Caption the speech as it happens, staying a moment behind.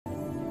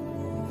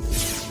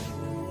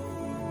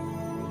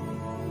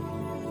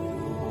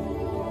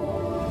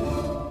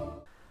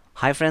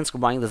Hi friends, good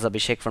morning. This is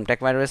Abhishek from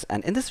TechVirus,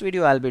 and in this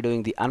video I'll be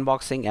doing the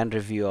unboxing and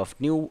review of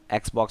new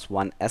Xbox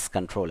One S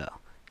controller.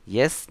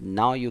 Yes,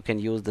 now you can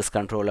use this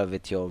controller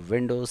with your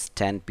Windows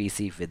 10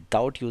 PC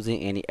without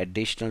using any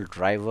additional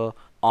driver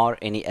or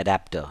any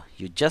adapter.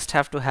 You just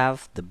have to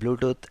have the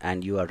Bluetooth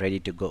and you are ready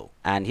to go.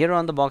 And here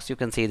on the box you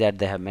can see that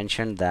they have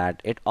mentioned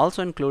that it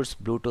also includes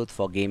Bluetooth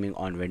for gaming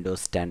on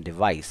Windows 10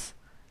 device.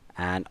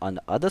 And on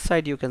the other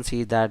side you can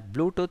see that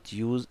Bluetooth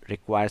use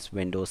requires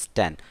Windows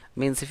 10.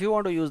 Means if you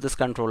want to use this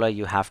controller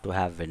you have to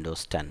have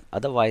Windows 10,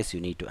 otherwise you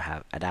need to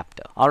have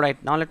adapter.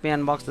 Alright, now let me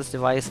unbox this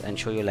device and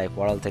show you like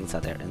what all things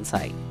are there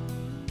inside.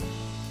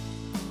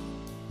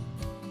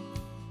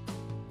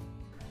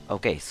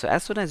 Okay, so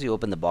as soon as you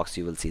open the box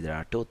you will see there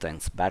are two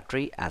things,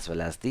 battery as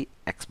well as the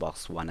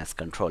Xbox One S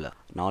controller.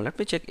 Now let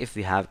me check if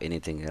we have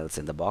anything else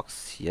in the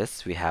box.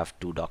 Yes, we have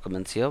two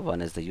documents here.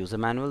 One is the user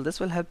manual.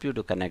 This will help you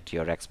to connect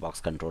your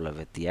Xbox controller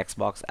with the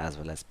Xbox as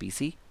well as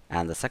PC.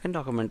 And the second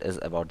document is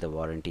about the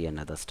warranty and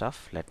other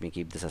stuff. Let me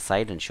keep this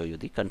aside and show you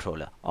the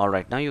controller.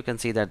 Alright, now you can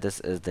see that this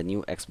is the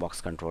new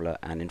Xbox controller,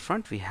 and in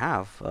front we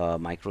have a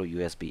micro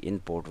USB in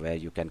port where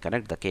you can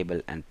connect the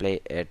cable and play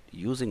it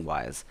using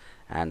wires.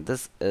 And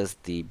this is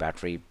the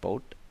battery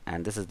port,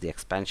 and this is the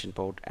expansion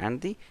port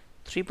and the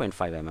 3.5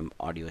 mm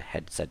audio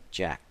headset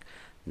jack.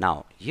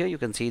 Now here you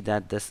can see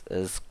that this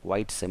is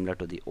quite similar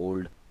to the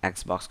old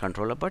Xbox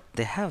controller, but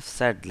they have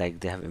said like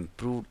they have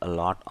improved a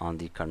lot on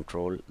the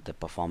control, the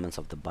performance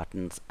of the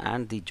buttons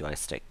and the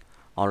joystick.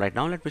 Alright,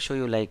 now let me show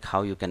you like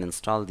how you can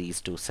install these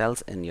two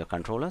cells in your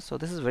controller. So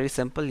this is very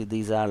simple.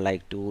 These are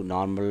like two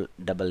normal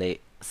AA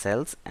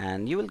cells,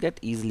 and you will get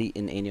easily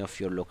in any of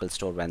your local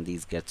store when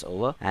these gets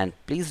over. And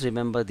please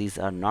remember, these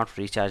are not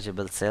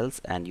rechargeable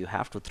cells and you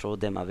have to throw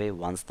them away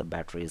once the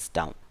battery is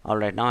down.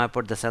 Alright, now I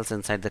put the cells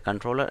inside the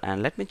controller,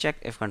 and let me check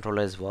if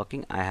controller is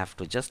working. I have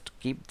to just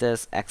keep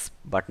this X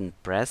button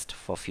pressed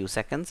for few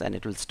seconds and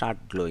it will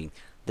start glowing.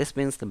 This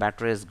means the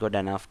battery is good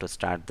enough to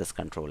start this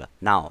controller.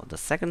 Now the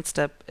second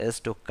step is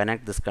to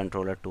connect this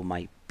controller to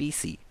my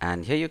PC,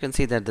 and here you can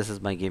see that this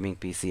is my gaming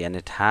PC and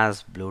it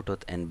has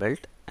Bluetooth inbuilt,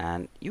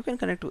 and you can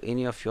connect to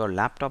any of your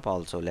laptop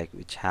also, like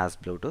which has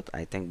Bluetooth.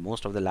 I think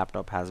most of the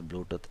laptop has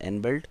Bluetooth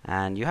inbuilt,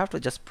 and you have to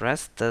just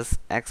press this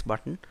X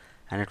button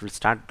and it will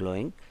start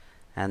glowing.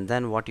 And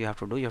then what you have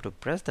to do, you have to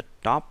press the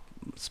top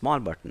small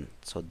button,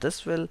 so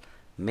this will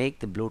make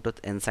the Bluetooth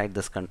inside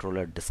this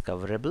controller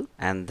discoverable.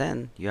 And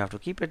then you have to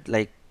keep it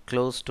like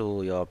close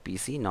to your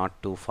PC,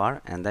 not too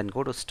far, and then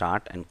go to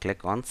start and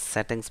click on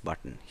settings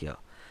button here,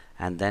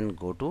 and then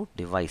go to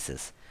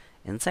devices.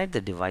 Inside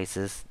the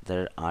devices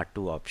there are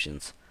two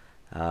options,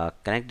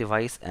 connect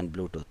device and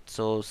Bluetooth.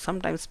 So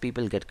sometimes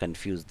people get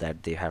confused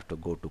that they have to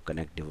go to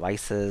connect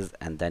devices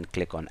and then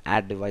click on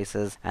add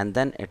devices and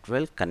then it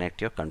will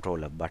connect your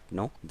controller, but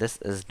no, this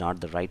is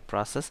not the right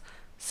process.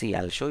 See,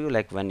 I'll show you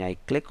like when I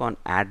click on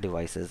add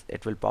devices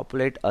it will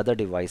populate other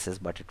devices,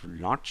 but it will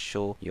not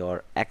show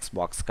your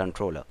Xbox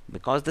controller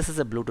because this is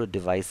a Bluetooth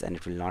device and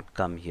it will not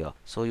come here.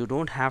 So you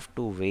don't have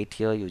to wait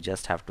here, you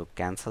just have to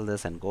cancel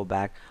this and go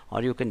back,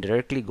 or you can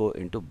directly go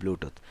into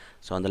Bluetooth.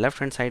 So on the left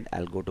hand side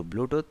I'll go to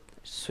Bluetooth,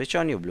 switch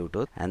on your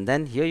Bluetooth, and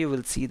then here you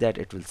will see that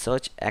it will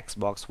search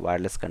Xbox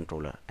wireless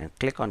controller and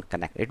click on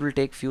connect. It will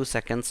take few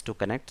seconds to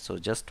connect, so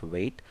just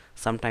wait.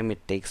 Sometime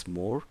it takes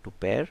more to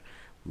pair.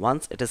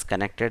 Once it is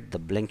connected, the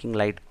blinking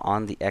light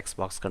on the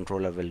Xbox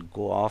controller will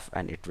go off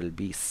and it will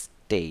be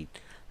stayed,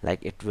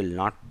 like it will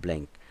not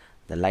blink.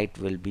 The light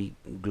will be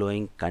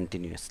glowing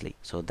continuously.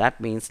 So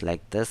that means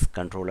like this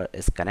controller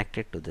is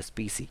connected to this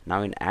PC.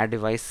 Now in add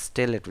device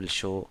still it will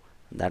show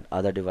that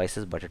other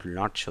devices, but it will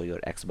not show your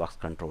Xbox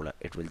controller.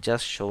 It will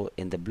just show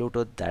in the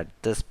Bluetooth that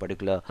this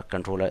particular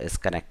controller is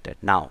connected.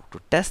 Now to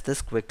test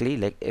this quickly,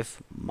 like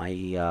if my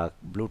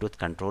Bluetooth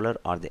controller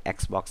or the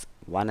Xbox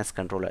One S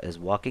controller is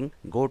working,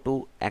 go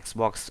to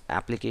Xbox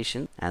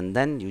application and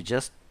then you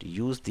just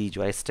use the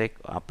joystick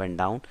up and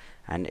down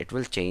and it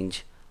will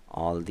change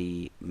all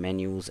the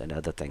menus and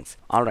other things.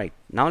 Alright,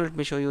 now let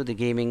me show you the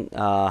gaming,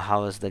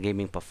 how is the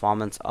gaming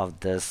performance of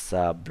this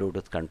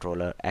Bluetooth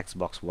controller,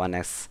 Xbox One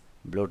S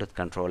Bluetooth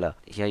controller.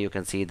 Here you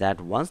can see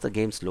that once the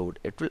games load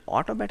it will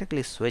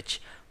automatically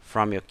switch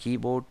from your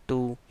keyboard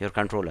to your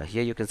controller.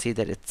 Here you can see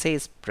that it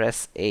says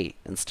press A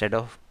instead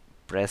of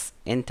press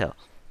enter,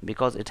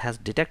 because it has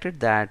detected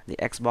that the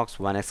Xbox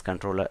One S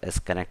controller is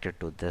connected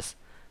to this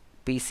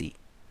PC.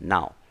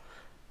 Now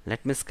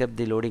let me skip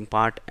the loading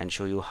part and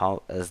show you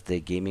how is the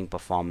gaming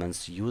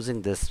performance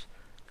using this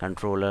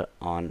controller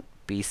on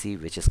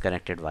PC which is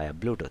connected via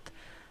Bluetooth.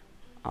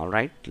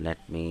 Alright,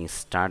 let me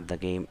start the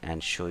game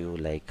and show you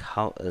like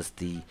how is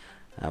the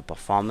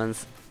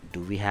performance. Do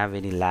we have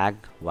any lag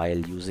while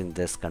using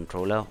this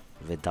controller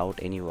without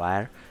any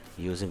wire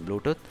using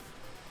Bluetooth?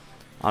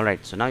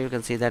 Alright, so now you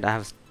can see that I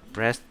have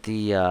pressed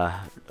the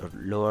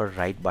lower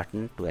right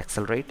button to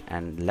accelerate,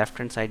 and left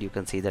hand side you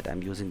can see that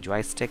I'm using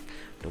joystick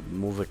to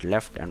move it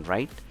left and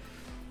right.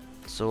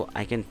 So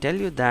I can tell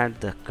you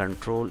that the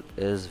control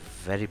is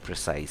very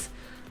precise.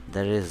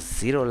 There is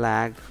zero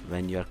lag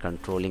when you are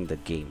controlling the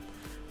game.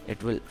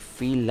 It will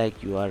feel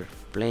like you are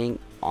playing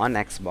on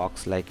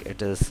Xbox, like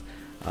it is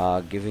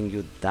giving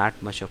you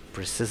that much of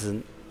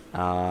precision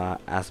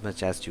as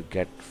much as you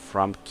get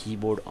from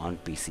keyboard on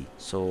PC.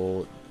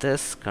 So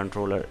this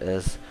controller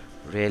is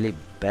really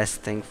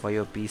best thing for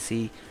your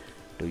PC.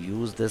 To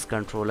use this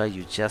controller,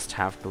 you just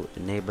have to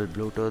enable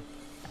Bluetooth,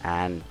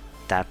 and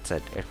that's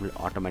it. It will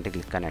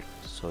automatically connect.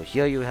 So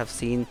here you have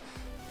seen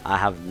I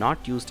have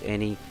not used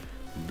any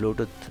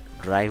Bluetooth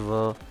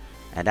driver,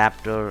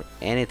 adapter,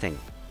 anything.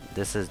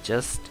 This is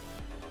just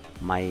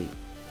my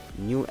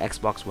new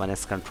Xbox One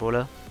S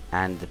controller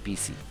and the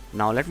PC.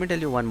 Now let me tell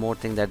you one more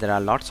thing, that there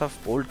are lots of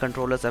old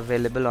controllers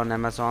available on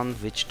Amazon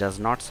which does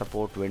not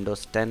support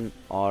Windows 10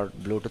 or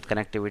Bluetooth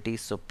connectivity.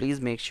 So please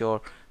make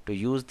sure to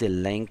use the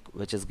link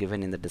which is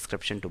given in the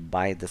description to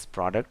buy this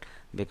product,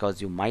 because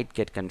you might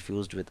get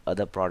confused with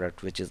other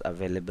product which is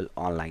available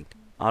online.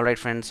 Alright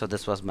friends, so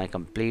this was my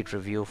complete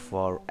review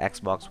for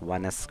Xbox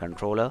One S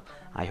controller.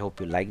 I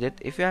hope you liked it.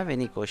 If you have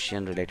any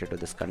question related to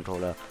this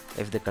controller,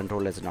 if the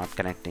controller is not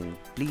connecting,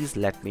 please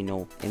let me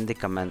know in the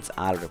comments.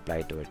 I'll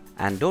reply to it.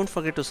 And don't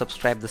forget to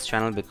subscribe this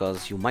channel,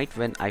 because you might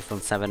win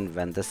iPhone 7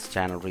 when this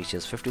channel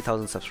reaches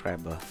 50,000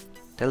 subscribers.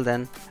 Till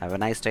then, have a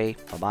nice day.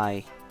 Bye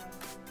bye.